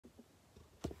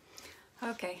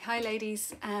Okay, hi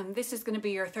ladies. This is going to be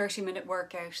your 30-minute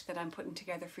workout that I'm putting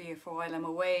together for you for while I'm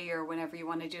away or whenever you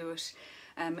want to do it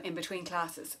in between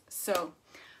classes. So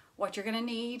what you're going to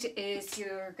need is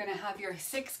you're going to have your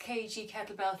 6 kg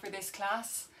kettlebell for this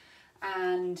class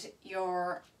and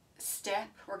your step.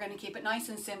 We're going to keep it nice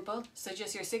and simple. So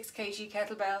just your 6 kg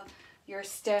kettlebell, your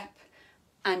step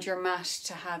and your mat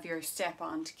to have your step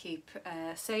on to keep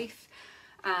safe.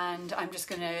 And I'm just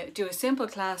going to do a simple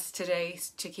class today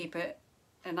to keep it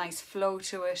a nice flow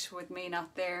to it with me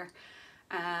not there,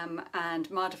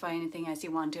 and modify anything as you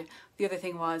want to. The other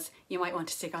thing was you might want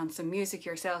to stick on some music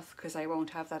yourself because I won't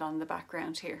have that on the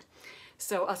background here.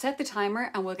 So I'll set the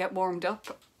timer and we'll get warmed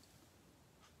up.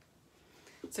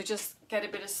 So just get a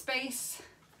bit of space,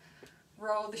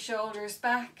 roll the shoulders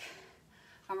back,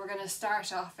 and we're going to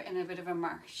start off in a bit of a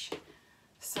march.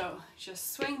 So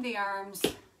just swing the arms,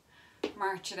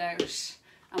 march it out,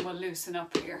 and we'll loosen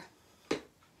up here.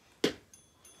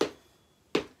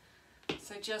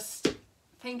 So just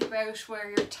think about where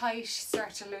you're tight,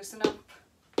 start to loosen up.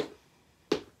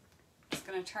 Just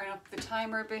going to turn up the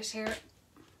timer a bit here.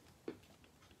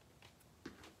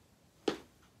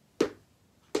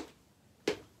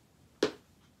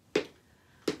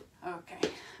 Okay,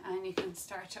 and you can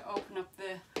start to open up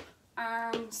the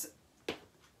arms,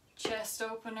 chest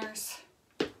openers.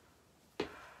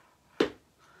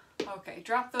 Okay,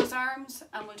 drop those arms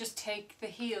and we'll just take the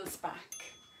heels back.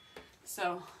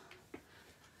 So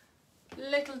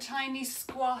little tiny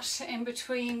squat in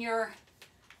between your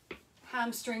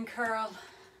hamstring curl,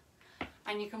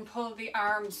 and you can pull the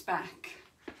arms back.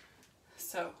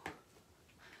 So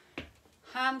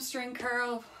hamstring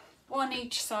curl, one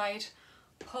each side,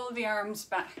 pull the arms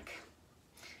back.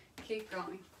 Keep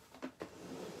going.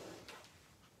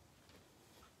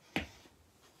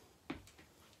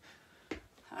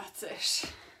 That's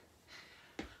it.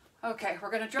 Okay,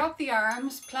 we're going to drop the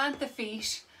arms, plant the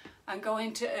feet, and go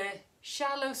into a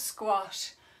shallow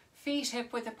squat, feet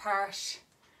hip width apart,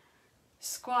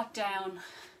 squat down,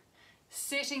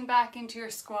 sitting back into your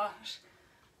squat,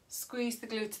 squeeze the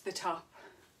glutes at the top.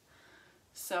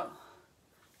 So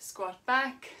squat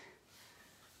back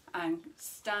and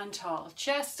stand tall,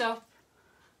 chest up,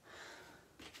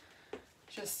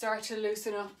 just start to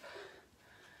loosen up.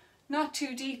 Not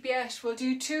too deep yet, we'll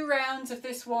do 2 rounds of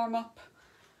this warm up.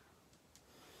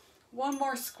 One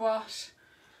more squat.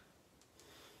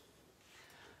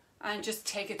 And just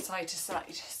take it side to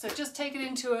side. So just take it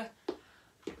into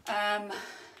a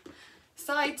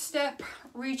side step,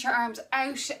 reach your arms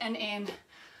out and in,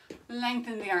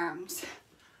 lengthen the arms.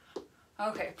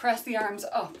 Okay, press the arms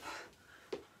up,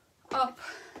 up.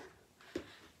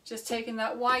 Just taking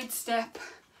that wide step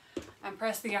and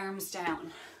press the arms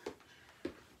down.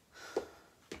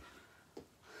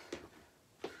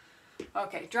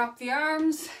 Okay, drop the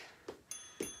arms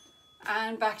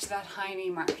and back to that high knee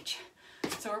march.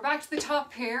 So we're back to the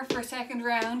top here for a second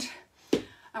round, and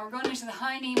we're going into the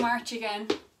high knee march again.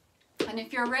 And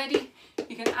if you're ready,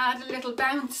 you can add a little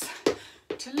bounce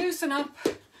to loosen up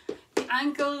the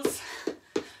ankles,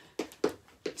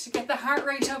 to get the heart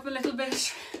rate up a little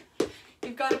bit.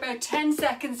 You've got about 10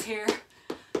 seconds here.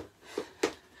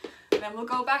 And then we'll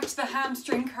go back to the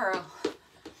hamstring curl.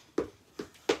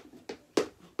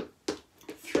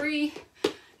 3,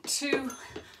 2,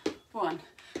 1.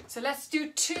 So let's do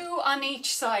 2 on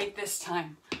each side this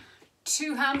time.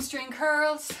 2 hamstring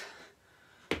curls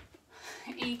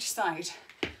each side.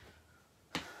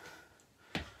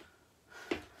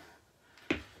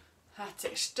 That's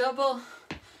it. Double,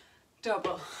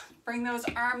 double. Bring those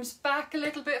arms back a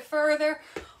little bit further.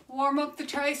 Warm up the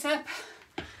tricep.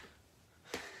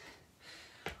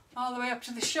 All the way up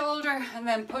to the shoulder and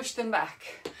then push them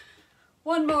back.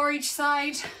 1 more each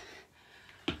side.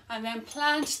 And then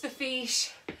plant the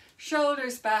feet.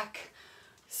 Shoulders back,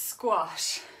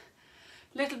 squat.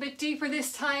 Little bit deeper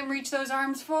this time, reach those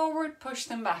arms forward, push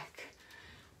them back.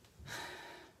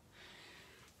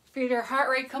 Feel your heart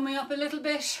rate coming up a little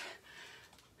bit.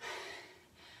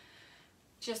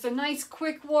 Just a nice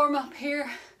quick warm up here,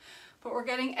 but we're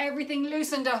getting everything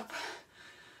loosened up.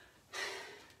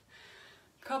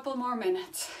 Couple more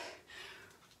minutes.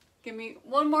 Give me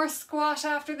 1 more squat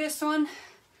after this one.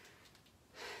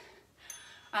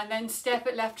 And then step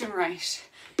it left and right.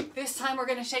 This time we're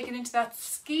going to take it into that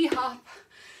ski hop.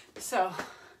 So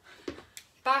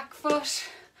back foot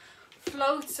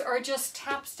floats or just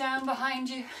taps down behind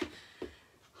you.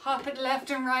 Hop it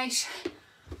left and right.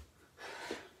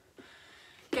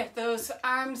 Get those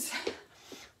arms,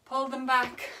 pull them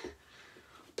back,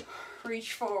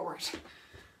 reach forward.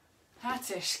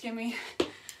 That's it. Give me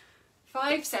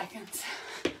 5 seconds.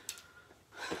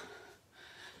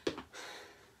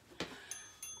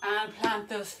 and plant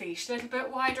those feet. A little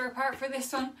bit wider apart for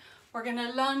this one. We're going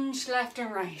to lunge left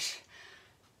and right.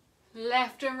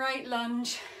 Left and right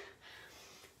lunge.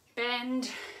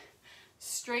 Bend.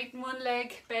 Straighten one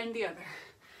leg, bend the other.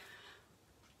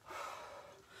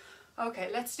 Okay,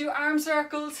 let's do arm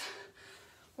circles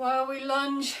while we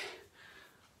lunge.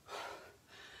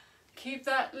 Keep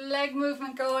that leg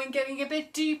movement going, getting a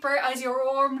bit deeper as you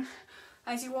warm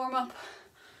up.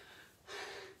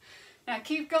 Now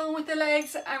keep going with the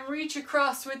legs and reach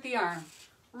across with the arm.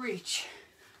 Reach,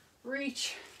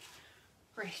 reach,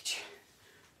 reach.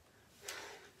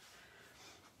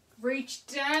 Reach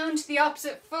down to the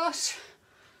opposite foot.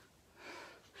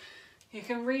 You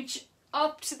can reach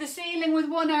up to the ceiling with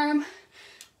one arm,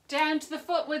 down to the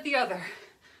foot with the other.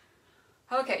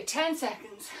 Okay, 10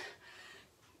 seconds.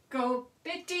 Go a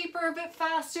bit deeper, a bit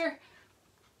faster.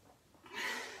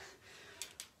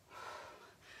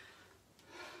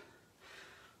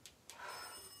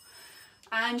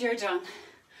 And you're done.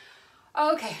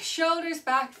 Okay, shoulders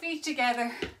back, feet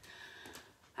together,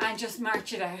 and just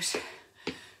march it out.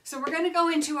 So we're going to go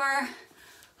into our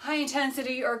high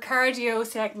intensity or cardio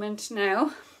segment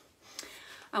now.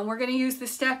 And we're going to use the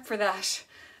step for that.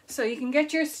 So you can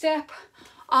get your step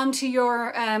onto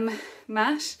your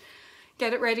mat,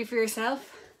 get it ready for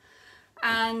yourself,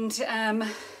 and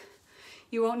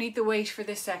you won't need the weight for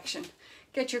this section.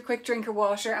 Get your quick drink of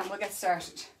water and we'll get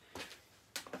started.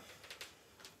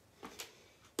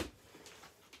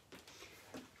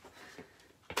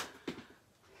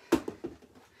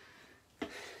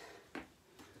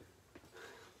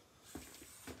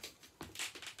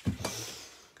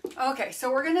 Okay,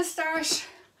 so we're going to start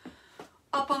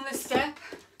up on the step.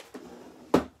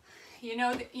 You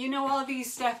know all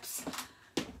these steps.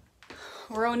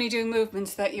 We're only doing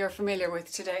movements that you're familiar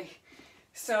with today.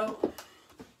 So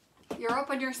you're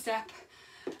up on your step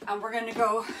and we're going to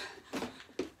go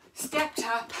step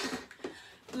tap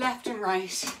left and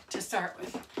right to start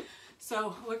with.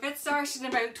 So we'll get started in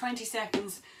about 20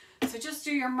 seconds. So just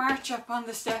do your march up on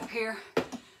the step here.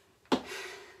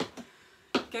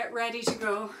 Get ready to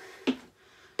go.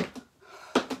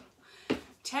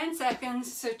 10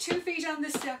 seconds, so 2 feet on the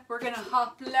step, we're going to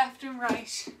hop left and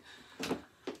right.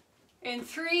 In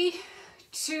 3,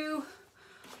 2,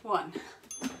 1.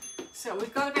 So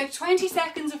we've got about 20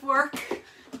 seconds of work,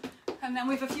 and then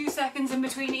we've a few seconds in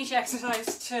between each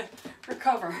exercise to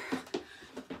recover.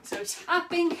 So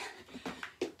tapping,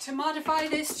 to modify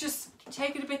this, just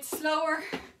take it a bit slower.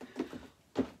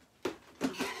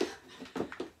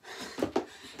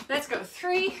 Let's go,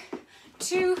 3,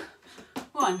 2,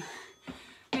 1.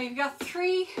 You've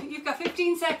got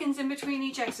 15 seconds in between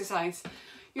each exercise.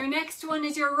 Your next one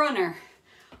is your runner.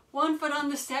 1 foot on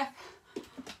the step,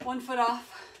 1 foot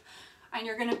off, and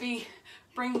you're going to be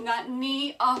bringing that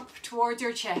knee up towards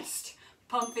your chest.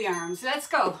 Pump the arms. Let's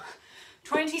go.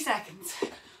 20 seconds.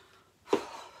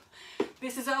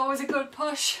 This is always a good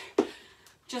push.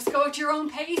 Just go at your own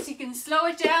pace. You can slow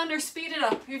it down or speed it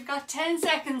up. You've got 10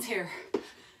 seconds here.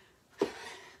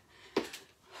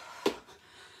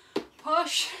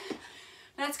 Push.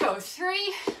 Let's go.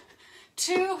 3,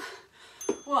 2,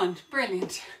 1.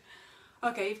 Brilliant.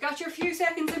 Okay, you've got your few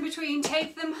seconds in between.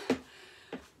 Take them.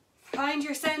 Find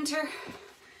your center.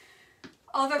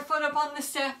 Other foot up on the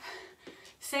step.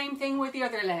 Same thing with the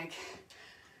other leg.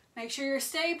 Make sure you're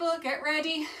stable. Get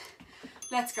ready.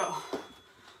 Let's go.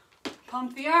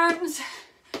 Pump the arms.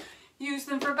 Use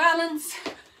them for balance.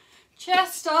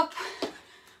 Chest up.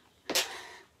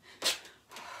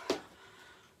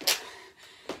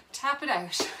 Tap it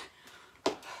out.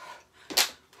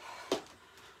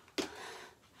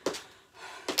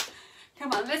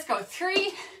 Come on, let's go.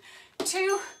 3,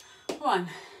 2, 1.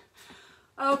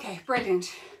 Okay,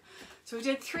 brilliant. So we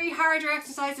did 3 harder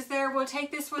exercises there. We'll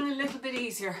take this one a little bit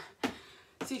easier.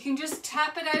 So you can just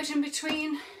tap it out in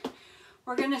between.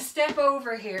 We're going to step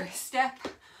over here. Step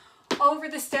over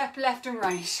the step left and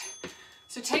right.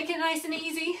 So take it nice and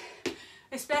easy,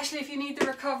 especially if you need the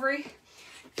recovery.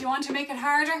 If you want to make it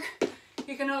harder,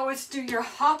 you can always do your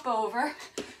hop over.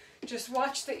 Just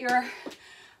watch that your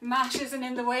mat isn't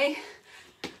in the way.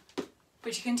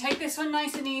 But you can take this one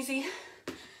nice and easy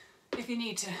if you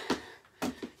need to.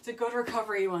 It's a good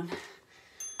recovery one.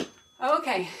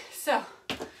 Okay, so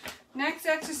next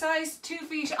exercise, 2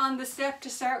 feet on the step to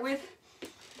start with.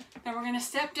 Then we're going to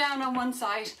step down on one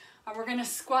side and we're going to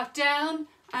squat down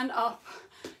and up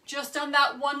just on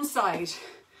that one side.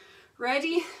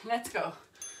 Ready? Let's go.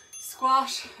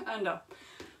 Squat and up.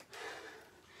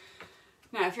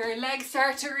 Now if your legs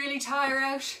start to really tire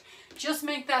out, just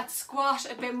make that squat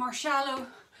a bit more shallow.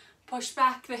 Push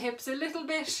back the hips a little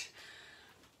bit.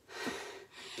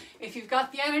 If you've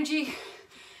got the energy,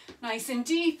 Nice and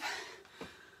deep.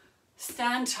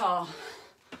 Stand tall.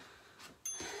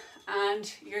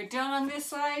 And you're done on this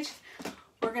side.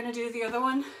 We're going to do the other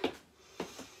one.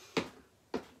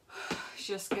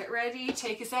 Just get ready.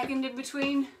 Take a second in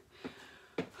between.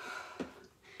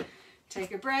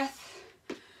 Take a breath.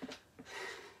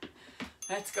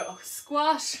 Let's go.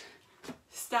 Squat.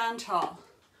 Stand tall.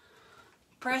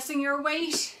 Pressing your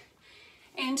weight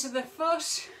into the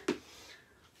foot,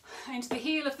 into the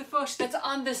heel of the foot that's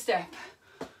on the step.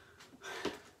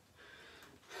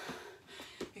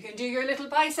 You can do your little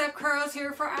bicep curls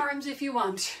here for arms if you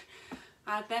want.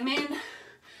 Add them in,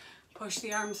 push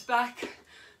the arms back.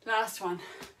 Last one.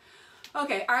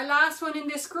 Okay, our last one in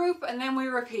this group, and then we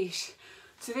repeat.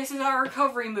 So this is our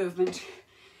recovery movement.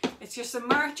 It's just a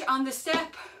march on the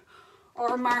step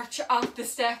or a march off the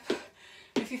step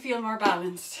if you feel more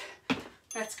balanced.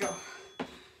 Let's go.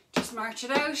 Just march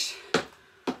it out.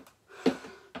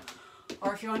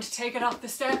 Or if you want to take it off the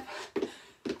step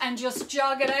and just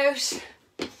jog it out.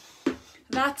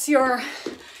 That's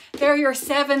they're your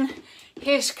 7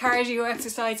 HIIT cardio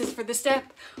exercises for the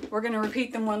step. We're going to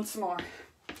repeat them once more.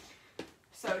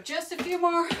 So just a few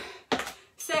more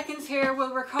seconds here,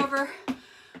 we'll recover,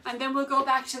 and then we'll go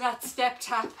back to that step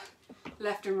tap,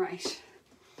 left and right.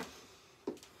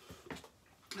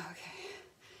 Okay.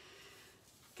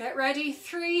 Get ready,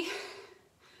 3,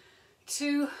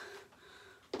 2,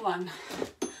 1.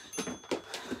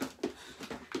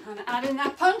 And add in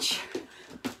that punch.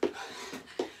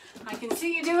 I can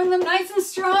see you doing them nice and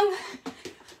strong.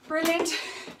 Brilliant.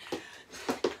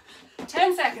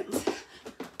 10 seconds.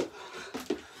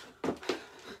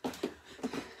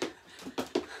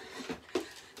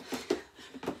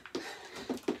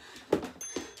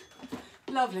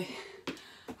 Lovely.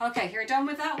 Okay, you're done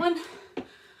with that one.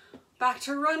 Back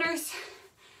to runners.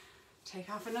 Take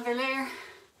off another layer.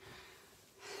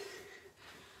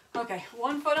 Okay,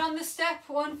 1 foot on the step,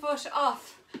 1 foot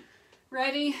off.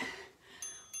 Ready?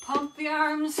 Pump the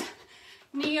arms,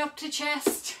 knee up to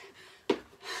chest.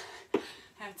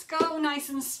 Let's go, nice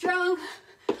and strong.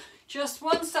 Just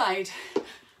one side.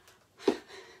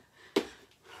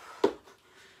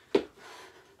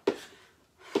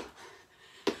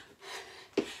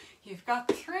 You've got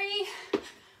 3,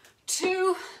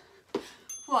 2,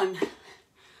 1.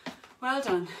 Well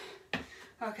done.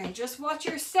 Okay, just watch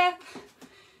your step,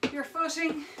 your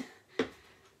footing.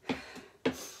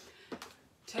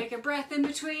 Take a breath in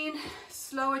between,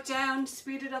 slow it down,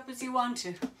 speed it up as you want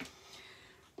to.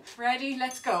 Ready?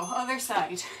 Let's go. Other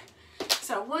side.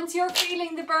 So once you're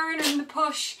feeling the burn and the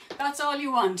push, that's all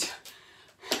you want.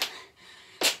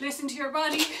 Listen to your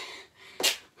body.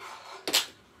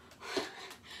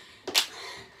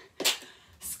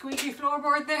 Squeaky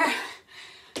floorboard there.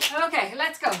 Okay,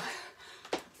 let's go.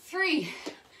 3,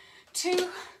 2,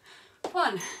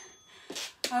 1.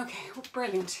 Okay,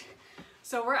 brilliant.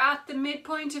 So we're at the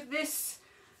midpoint of this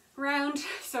round,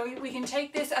 so we can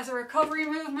take this as a recovery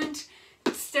movement,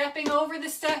 stepping over the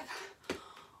step,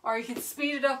 or you can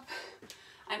speed it up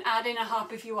and add in a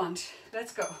hop if you want.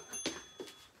 Let's go.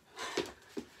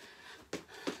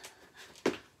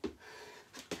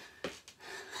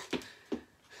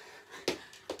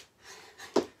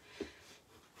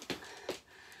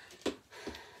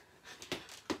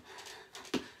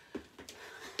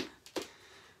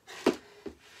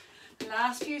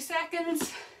 Last few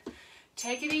seconds,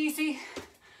 take it easy.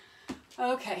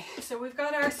 Okay, so we've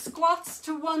got our squats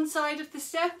to one side of the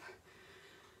step.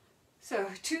 So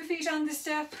 2 feet on the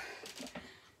step,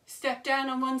 step down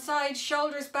on one side,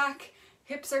 shoulders back,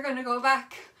 hips are going to go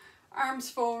back, arms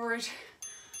forward,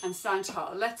 and stand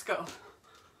tall. Let's go.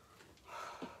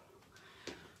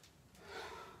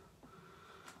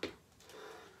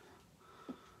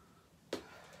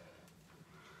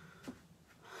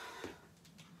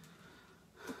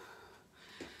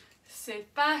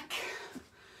 Sit back,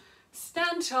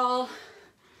 stand tall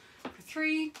for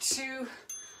 3, 2,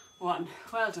 1.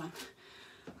 Well done.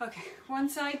 Okay, one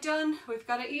side done. We've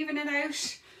got to even it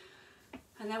out,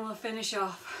 and then we'll finish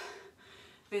off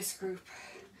this group.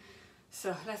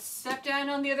 So let's step down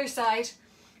on the other side,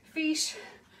 feet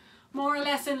more or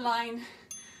less in line,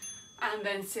 and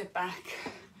then sit back.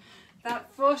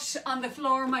 That foot on the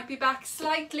floor might be back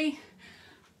slightly.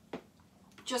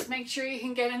 Just make sure you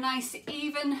can get a nice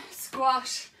even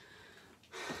squat.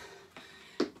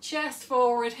 Chest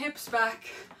forward, hips back.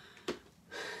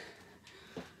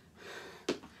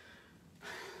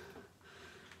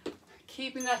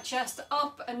 Keeping that chest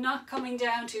up and not coming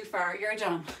down too far. You're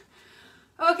done.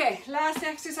 Okay, last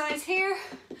exercise here.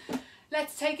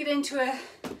 Let's take it into a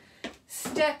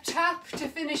step tap to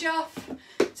finish off.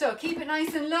 So keep it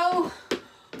nice and low,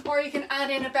 or or you can add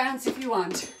in a bounce if you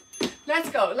want. Let's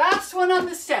go. Last one on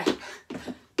the step.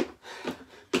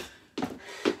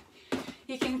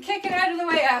 You can kick it out of the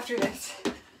way after this.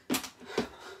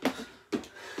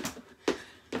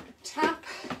 Tap.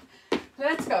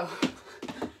 Let's go.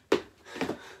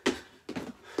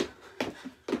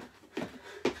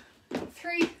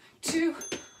 Three, two,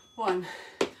 one.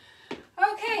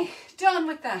 Okay, done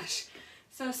with that.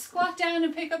 So squat down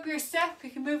and pick up your step.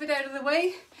 You can move it out of the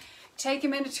way. Take a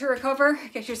minute to recover,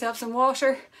 get yourself some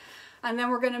water, and then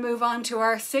we're going to move on to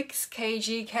our 6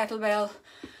 kg kettlebell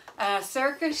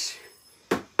circuit.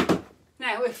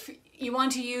 Now, if you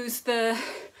want to use the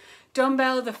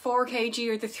dumbbell, the 4 kg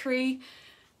or the 3,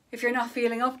 if you're not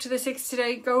feeling up to the 6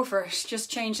 today, go for it. Just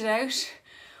change it out,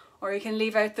 or you can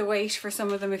leave out the weight for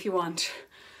some of them if you want.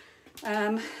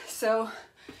 So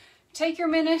take your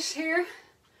minute here.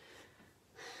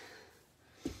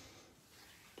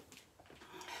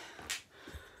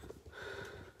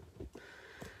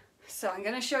 So I'm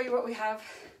going to show you what we have.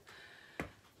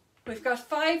 We've got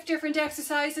 5 different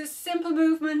exercises, simple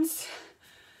movements,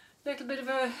 a little bit of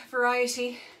a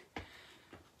variety,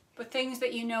 but things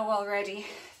that you know already,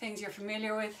 things you're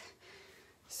familiar with.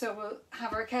 So we'll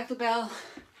have our kettlebell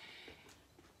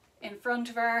in front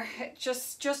of our,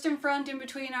 just in front, in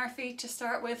between our feet to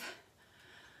start with.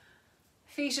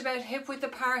 Feet about hip width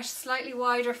apart, slightly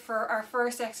wider for our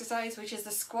first exercise, which is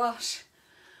the squat.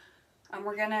 And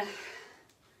we're going to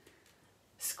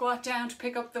squat down to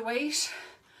pick up the weight.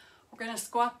 We're going to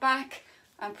squat back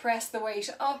and press the weight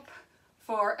up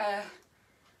for a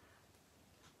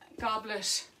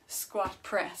goblet squat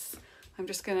press. I'm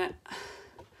just going to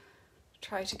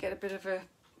try to get a bit of a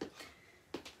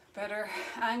better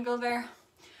angle there.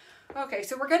 Okay,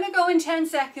 so we're going to go in 10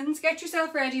 seconds. Get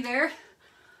yourself ready there.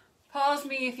 Pause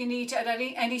me if you need to at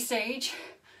any stage.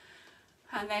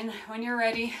 And then when you're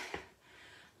ready,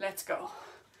 let's go.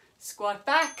 Squat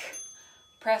back.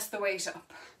 Press the weight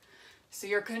up. So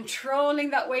you're controlling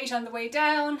that weight on the way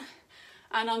down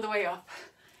and on the way up.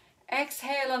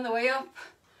 Exhale on the way up,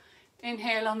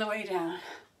 inhale on the way down.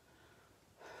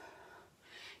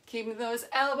 Keeping those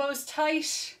elbows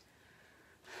tight.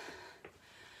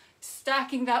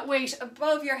 Stacking that weight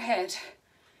above your head.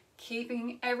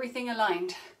 Keeping everything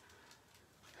aligned.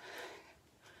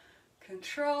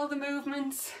 Control the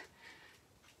movements.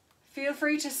 Feel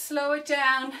free to slow it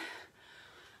down.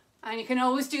 And you can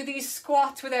always do these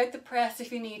squats without the press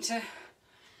if you need to.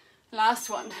 Last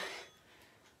one.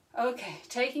 Okay,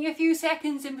 taking a few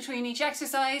seconds in between each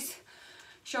exercise.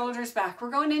 Shoulders back. We're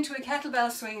going into a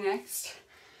kettlebell swing next.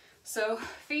 So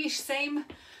feet same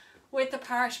width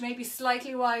apart, maybe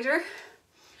slightly wider.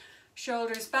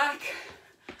 Shoulders back.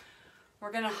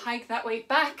 We're going to hike that weight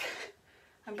back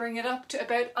and bring it up to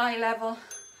about eye level.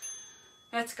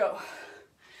 Let's go.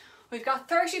 We've got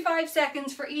 35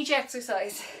 seconds for each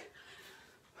exercise.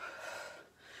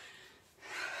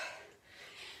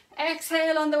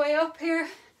 Exhale on the way up here.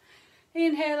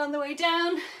 Inhale on the way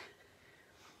down.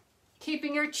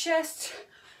 Keeping your chest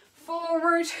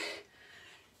forward.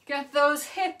 Get those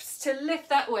hips to lift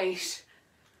that weight.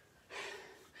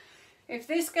 If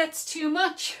this gets too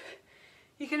much,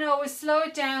 you can always slow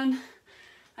it down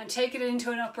and take it into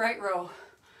an upright row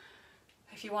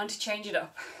if you want to change it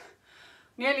up.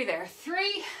 Nearly there.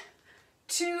 3,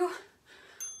 2,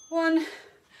 1.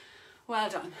 Well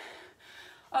done.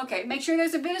 Okay, make sure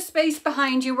there's a bit of space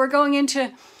behind you. We're going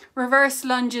into reverse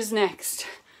lunges next.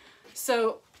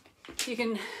 So you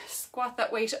can squat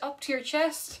that weight up to your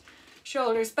chest,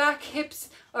 shoulders back, hips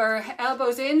or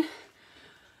elbows in.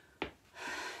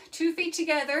 2 feet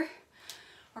together.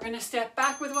 We're going to step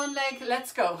back with one leg.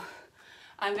 Let's go.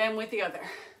 And then with the other.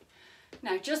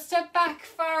 Now just step back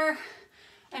far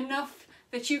enough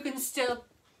that you can still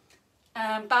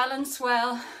balance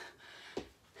well.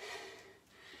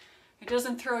 It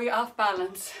doesn't throw you off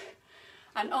balance.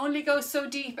 And only go so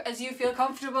deep as you feel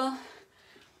comfortable.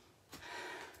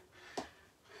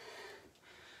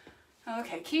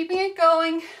 Okay, keeping it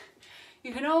going.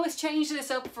 You can always change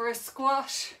this up for a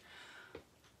squat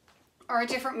or a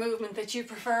different movement that you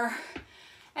prefer.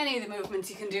 Any of the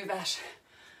movements you can do that.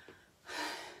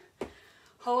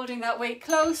 Holding that weight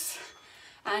close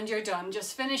and you're done.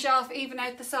 Just finish off, even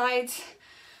out the sides,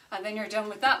 and then you're done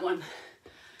with that one.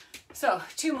 So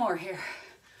 2 more here.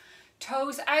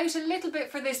 Toes out a little bit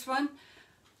for this one.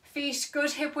 Feet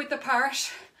good hip width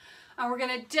apart. And we're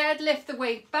going to deadlift the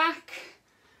weight back,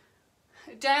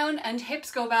 down, and hips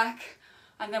go back.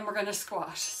 And then we're going to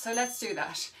squat. So let's do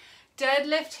that.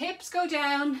 Deadlift, hips go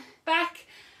down, back,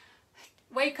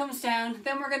 weight comes down.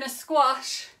 Then we're going to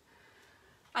squat.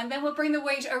 And then we'll bring the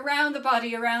weight around the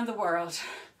body, around the world.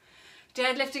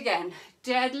 Deadlift again.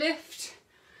 Deadlift,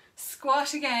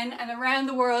 squat again, and around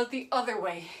the world the other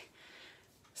way.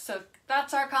 So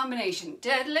that's our combination.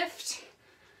 Deadlift,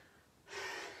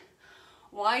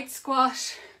 wide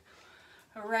squat,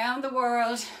 around the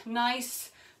world,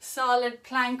 nice solid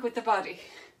plank with the body.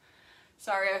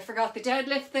 Sorry, I forgot the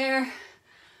deadlift there.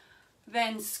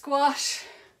 Then squat,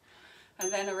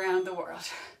 and then around the world.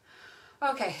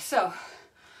 Okay, so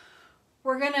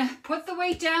we're gonna put the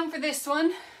weight down for this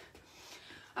one,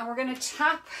 and we're gonna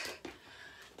tap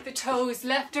the toes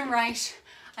left and right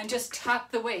and just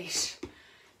tap the weight.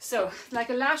 So like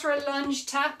a lateral lunge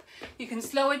tap, you can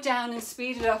slow it down and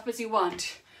speed it up as you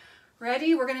want.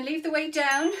 Ready? We're gonna leave the weight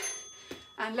down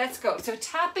and let's go. So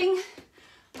tapping,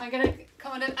 I'm gonna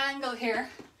come at an angle here.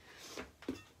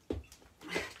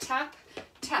 Tap,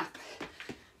 tap.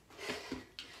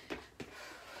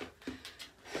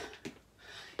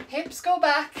 Hips go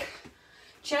back,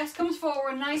 chest comes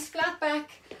forward, nice flat back.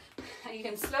 And you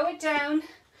can slow it down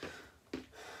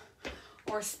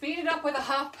or speed it up with a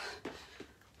hop.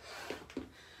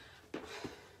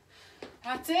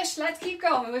 That's it, let's keep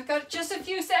going. We've got just a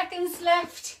few seconds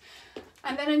left,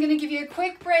 and then I'm going to give you a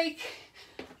quick break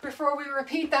before we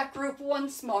repeat that group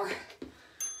once more.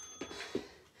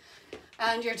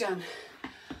 And you're done.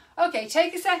 Okay,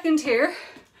 take a second here.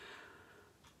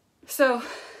 So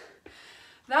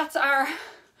that's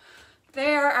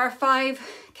there are 5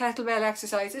 kettlebell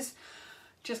exercises.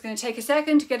 Just going to take a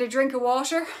second to get a drink of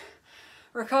water,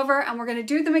 recover, and we're going to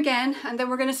do them again, and then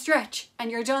we're going to stretch,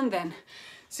 and you're done then.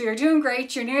 So you're doing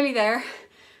great, you're nearly there.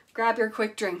 Grab your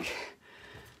quick drink.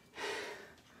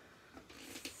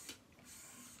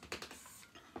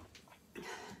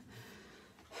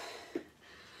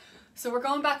 So we're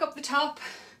going back up the top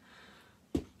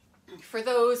for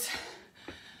those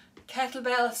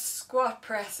kettlebell squat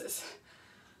presses.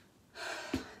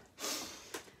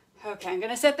 Okay, I'm going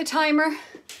to set the timer.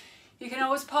 You can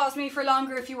always pause me for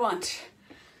longer if you want.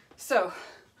 So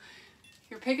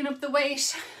you're picking up the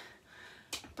weight.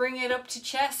 Bring it up to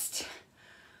chest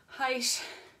height,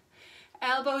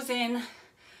 elbows in,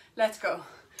 let's go.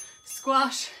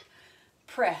 Squat,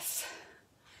 press.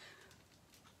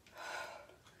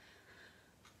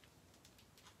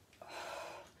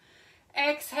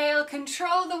 Exhale,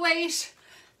 control the weight,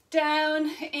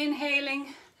 down,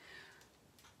 inhaling.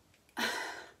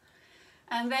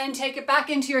 And then take it back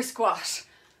into your squat.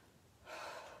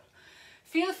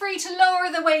 Feel free to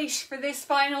lower the weight for this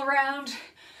final round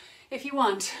if you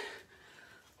want.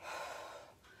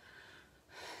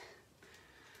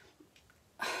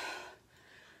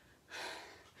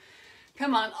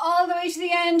 Come on, all the way to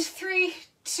the end. 3,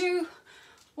 2,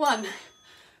 1.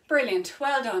 Brilliant,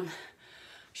 well done.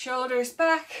 Shoulders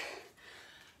back,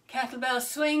 kettlebell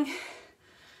swing.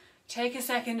 Take a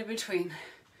second in between.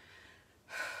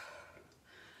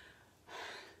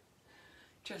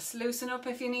 Just loosen up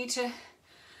if you need to.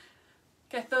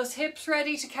 Get those hips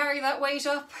ready to carry that weight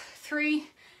up. 3,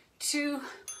 2,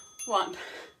 1.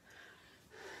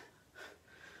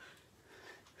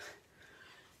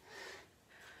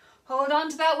 Hold on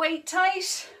to that weight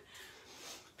tight.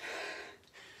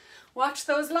 Watch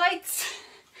those lights.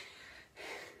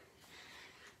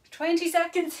 20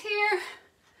 seconds here.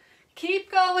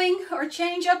 Keep going or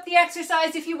change up the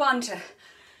exercise if you want to.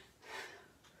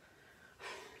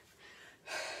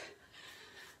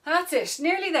 That's it,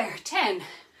 nearly there. 10.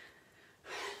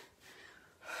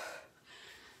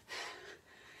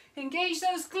 Engage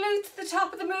those glutes at the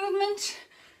top of the movement.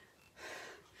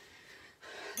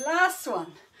 Last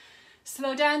one.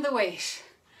 Slow down the weight.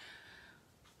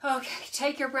 Okay,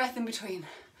 take your breath in between.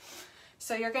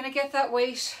 So you're going to get that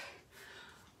weight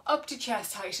up to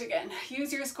chest height again.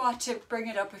 Use your squat to bring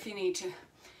it up if you need to.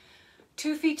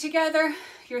 2 feet together,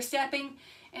 you're stepping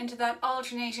into that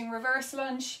alternating reverse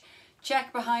lunge.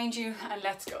 Check behind you and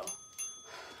let's go.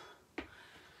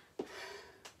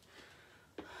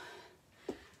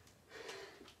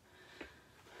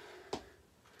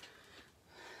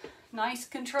 Nice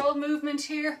controlled movement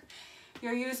here.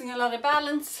 You're using a lot of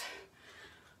balance.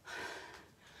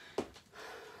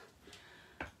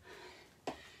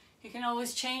 You can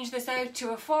always change this out to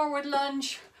a forward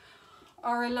lunge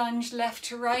or a lunge left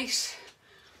to right.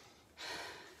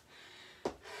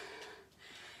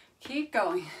 Keep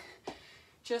going.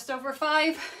 Just over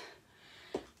 5,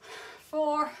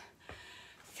 4,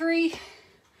 3,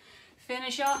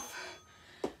 finish off.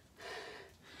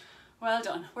 Well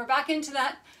done. We're back into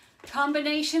that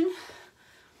combination.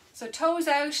 So toes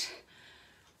out,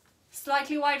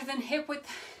 slightly wider than hip width.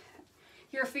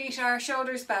 Your feet are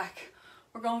shoulders back.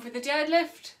 We're going for the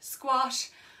deadlift, squat,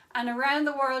 and around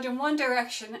the world in one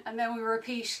direction, and then we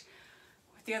repeat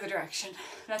with the other direction.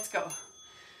 Let's go.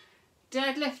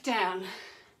 Deadlift down,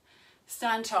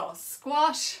 stand tall,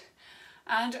 squat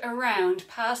and around,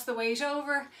 pass the weight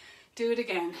over, do it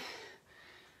again.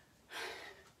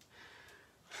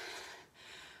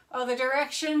 Other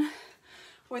direction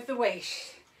with the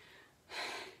weight.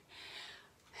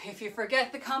 If you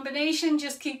forget the combination,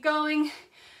 just keep going,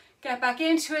 get back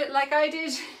into it like I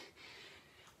did.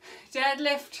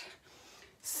 Deadlift,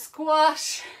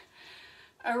 squat,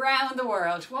 around the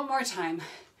world. One more time.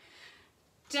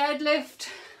 Deadlift,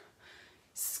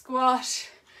 squat.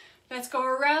 Let's go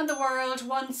around the world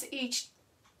once each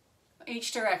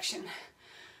direction.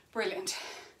 Brilliant.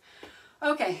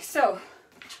 Okay, so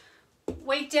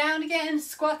weight down again,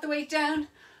 squat the weight down,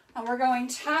 and we're going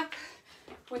tap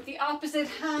with the opposite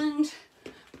hand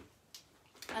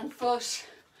and foot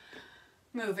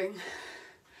moving.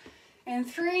 In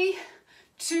 3,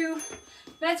 2,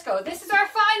 let's go. This is our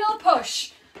final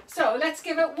push. So let's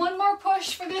give it one more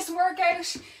push for this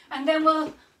workout and then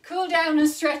we'll cool down and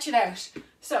stretch it out.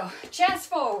 So chest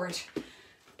forward,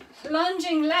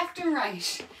 lunging left and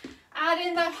right. Add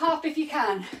in that hop if you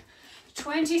can.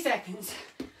 20 seconds.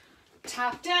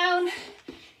 Tap down.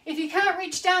 If you can't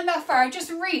reach down that far,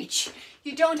 just reach.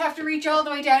 You don't have to reach all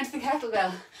the way down to the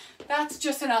kettlebell. That's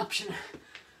just an option.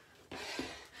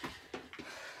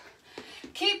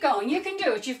 Keep going, you can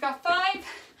do it. You've got 5,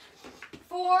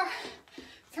 4,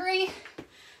 3,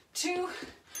 2,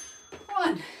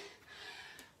 1.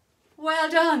 Well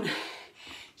done.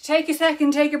 Take a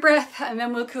second, take a breath, and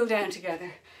then we'll cool down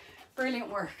together.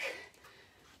 Brilliant work.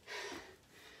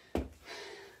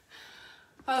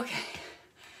 Okay,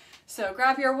 so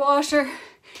grab your water.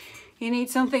 You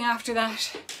need something after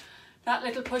that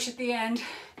little push at the end.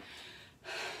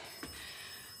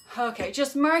 Okay,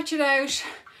 just march it out.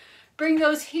 Bring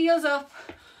those heels up,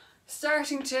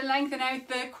 starting to lengthen out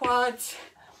the quads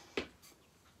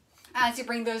as you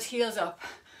bring those heels up.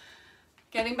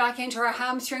 Getting back into our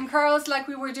hamstring curls like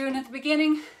we were doing at the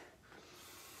beginning.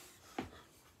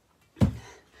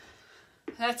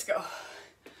 Let's go.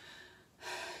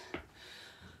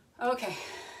 Okay.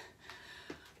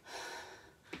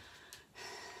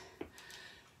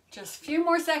 Just a few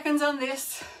more seconds on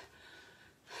this.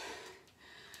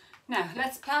 Now,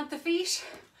 let's plant the feet.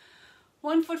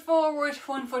 1 foot forward,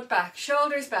 1 foot back,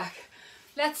 shoulders back.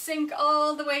 Let's sink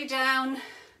all the way down.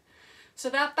 So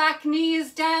that back knee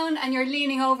is down and you're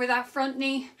leaning over that front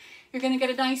knee. You're going to get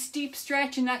a nice deep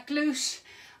stretch in that glute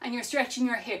and you're stretching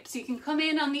your hips. You can come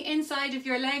in on the inside of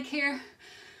your leg here.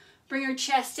 Bring your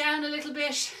chest down a little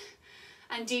bit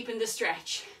and deepen the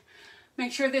stretch.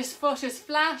 Make sure this foot is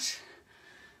flat.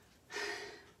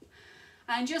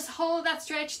 And just hold that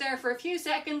stretch there for a few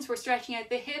seconds. We're stretching out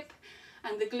the hip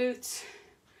and the glutes.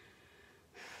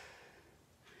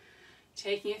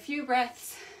 Taking a few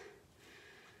breaths.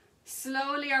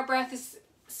 Slowly our breath is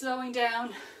slowing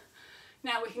down.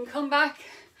 Now we can come back,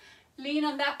 lean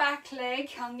on that back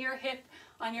leg, on your hip,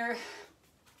 on your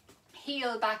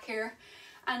heel back here,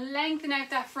 and lengthen out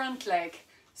that front leg.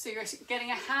 So you're getting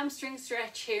a hamstring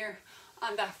stretch here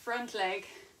on that front leg.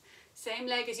 Same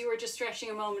leg as you were just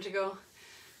stretching a moment ago.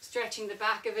 Stretching the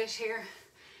back of it here.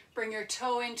 Bring your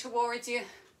toe in towards you.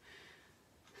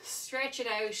 Stretch it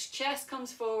out. Chest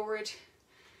comes forward.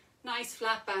 Nice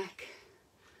flat back.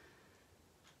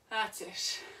 That's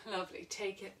it. Lovely.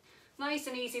 Take it nice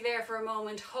and easy there for a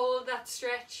moment. Hold that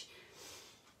stretch.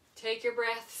 Take your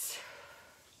breaths.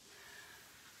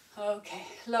 Okay,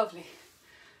 lovely.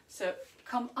 So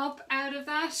come up out of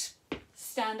that.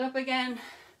 Stand up again.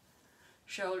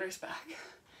 Shoulders back.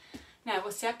 Now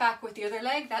we'll step back with the other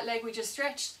leg. That leg we just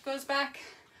stretched goes back.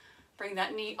 Bring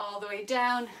that knee all the way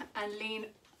down and lean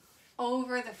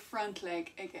over the front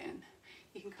leg again.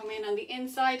 You can come in on the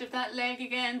inside of that leg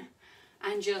again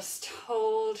and just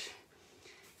hold.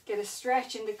 Get a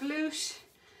stretch in the glute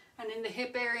and in the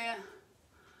hip area.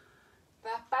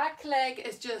 That back leg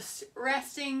is just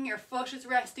resting. Your foot is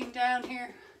resting down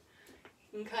here.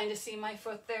 You can kind of see my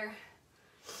foot there.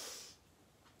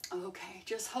 Okay,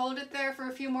 just hold it there for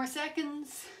a few more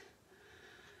seconds.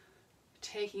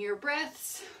 Taking your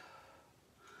breaths.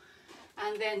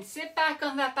 And then sit back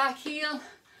on that back heel.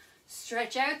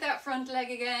 Stretch out that front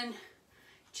leg again.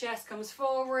 Chest comes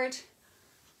forward.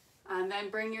 And then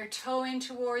bring your toe in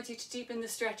towards you to deepen the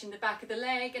stretch in the back of the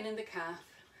leg and in the calf.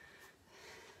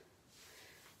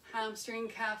 Hamstring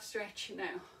calf stretch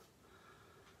now.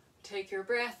 Take your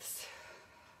breaths.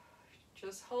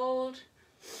 Just hold.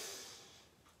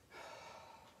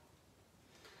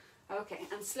 Okay,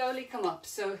 and slowly come up.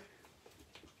 So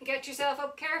get yourself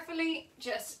up carefully.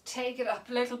 Just take it up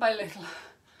little by little.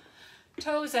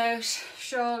 Toes out,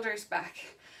 shoulders back.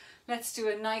 Let's do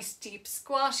a nice deep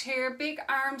squat here, big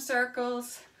arm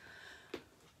circles.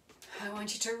 I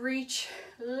want you to reach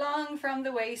long from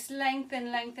the waist,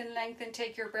 lengthen, lengthen, lengthen,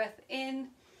 take your breath in.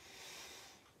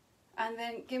 And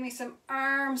then give me some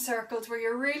arm circles where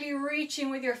you're really reaching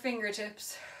with your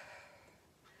fingertips.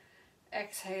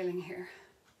 Exhaling here.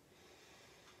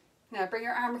 Now bring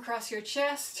your arm across your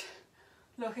chest,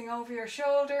 looking over your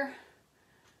shoulder.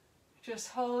 Just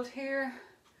hold here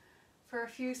for a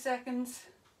few seconds.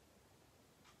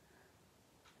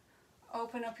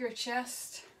 Open up your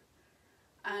chest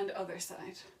and other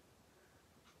side.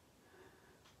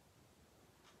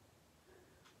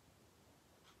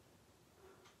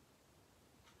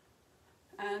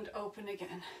 And open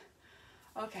again.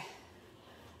 Okay.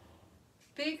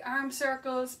 Big arm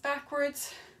circles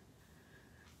backwards.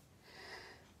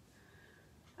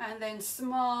 And then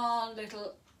small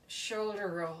little shoulder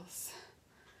rolls.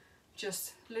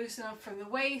 Just loosen up from the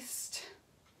waist.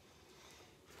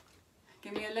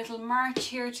 Give me a little march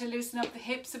here to loosen up the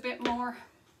hips a bit more.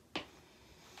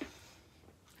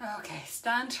 Okay,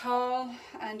 stand tall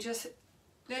and just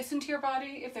listen to your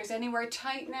body. If there's anywhere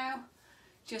tight now,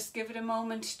 just give it a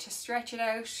moment to stretch it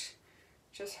out.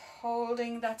 Just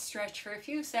holding that stretch for a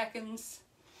few seconds.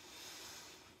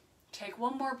 Take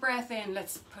one more breath in.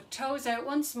 Let's put toes out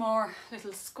once more.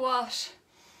 Little squat.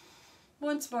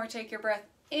 Once more, take your breath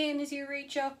in as you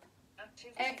reach up.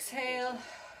 Exhale.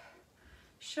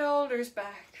 Shoulders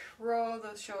back. Roll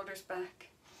those shoulders back.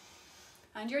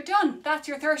 And you're done. That's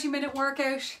your 30-minute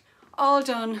workout. All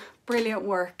done. Brilliant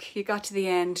work. You got to the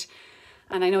end.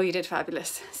 And I know you did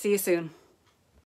fabulous. See you soon.